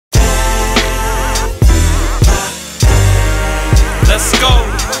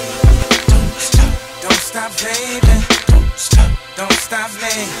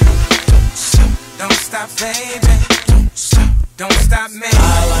baby. Don't stop me.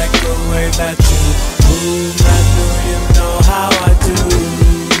 I like the way that you move. I know you know how I do.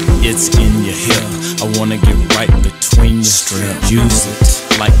 It's in your hip. I wanna get right between your strip. Use it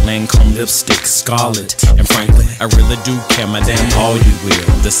like Lancome lipstick, scarlet. And frankly, I really do care, my damn, all you will.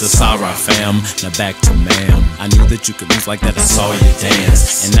 This is Sarah, fam. Now back to ma'am. I knew that you could move like that, I saw you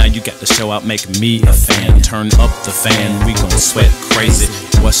dance. And now you got to show out, making me a fan. Turn up the fan, we gon' sweat crazy.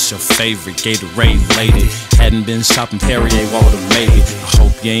 What's your favorite Gatorade lady? Hadn't been shopping Perrier, Walter maybe. I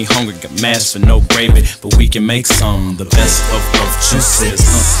hope you ain't hungry, got mashed for no gravy. But we can make some, the best of juices.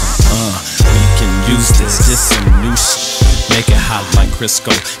 We can use this some new shit. Make it hot like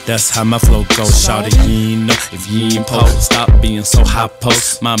Crisco, that's how my flow goes. Shawty, you ain't know if you ain't po. Stop being so hypo.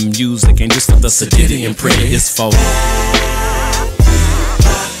 My music ain't just for the sedity and pretty, it's for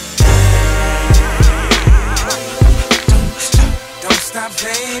Don't stop,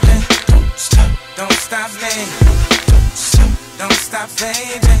 baby. Don't stop me. Don't stop,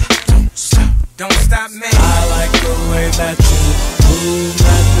 baby. Don't stop me. I like the way that you move.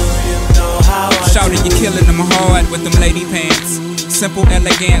 I know you know how I do. Shawty, you killing them hard with them lady pants. Simple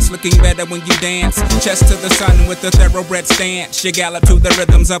elegance, looking better when you dance. Chest to the sun with the thoroughbred stance. You gallop to the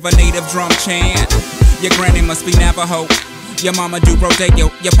rhythms of a native drum chant. Your granny must be Navajo. Your mama do rodeo,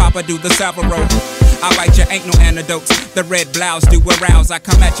 your papa do the Salvaro. I bite you, ain't no antidotes. The red blouse do arouse. I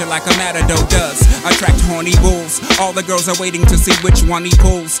come at you like a matador does. Attract horny bulls. All the girls are waiting to see which one he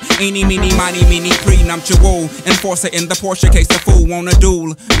pulls. Eeny, meeny, miny, meeny, prenuptial. Enforcer in the Porsche case, the fool wanna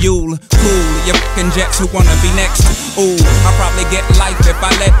duel. You'll cool your fucking jets who wanna be next. Ooh, I'll probably get life if I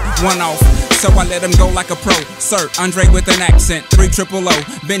let one off. So I let him go like a pro. Sir, Andre with an accent.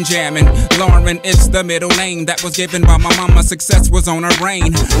 300 Benjamin. Lauren is the middle name that was given by my mama. Success was on her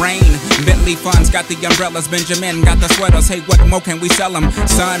brain. Rain. Bentley funds got the umbrellas. Benjamin got the sweaters. Hey, what more can we sell them?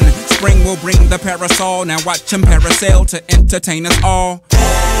 Son, spring will bring the parasol. Now watch him parasail to entertain us all.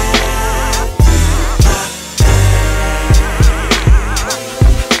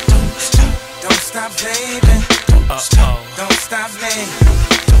 Don't stop, baby. Don't stop me.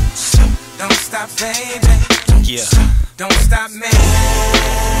 Don't stop, baby. yeah. Don't stop me.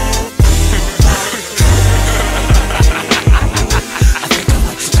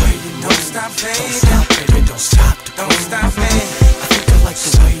 Don't stop, baby. Don't stop, Don't stop me. I think I like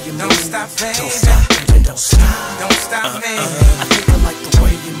the way you move. Don't stop, baby. Don't stop, baby. Don't stop. Don't stop me. I think I like the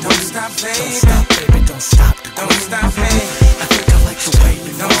way you move. Don't stop, baby. Don't stop, baby. Don't stop. Don't stop me. I think I like the way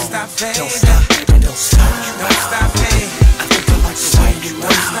you move. Don't stop, baby. Don't stop, baby. Don't stop. Don't stop me. I think I like the way you move.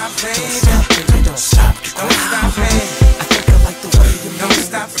 Don't stop, baby. Don't stop, baby. Don't stop. Don't stop me. I think I like the way you move. Don't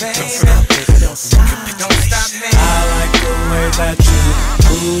stop, baby. Don't stop, baby. Don't stop. Don't stop me. I like the way that you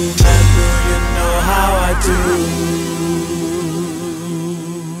move. I know you know how I do.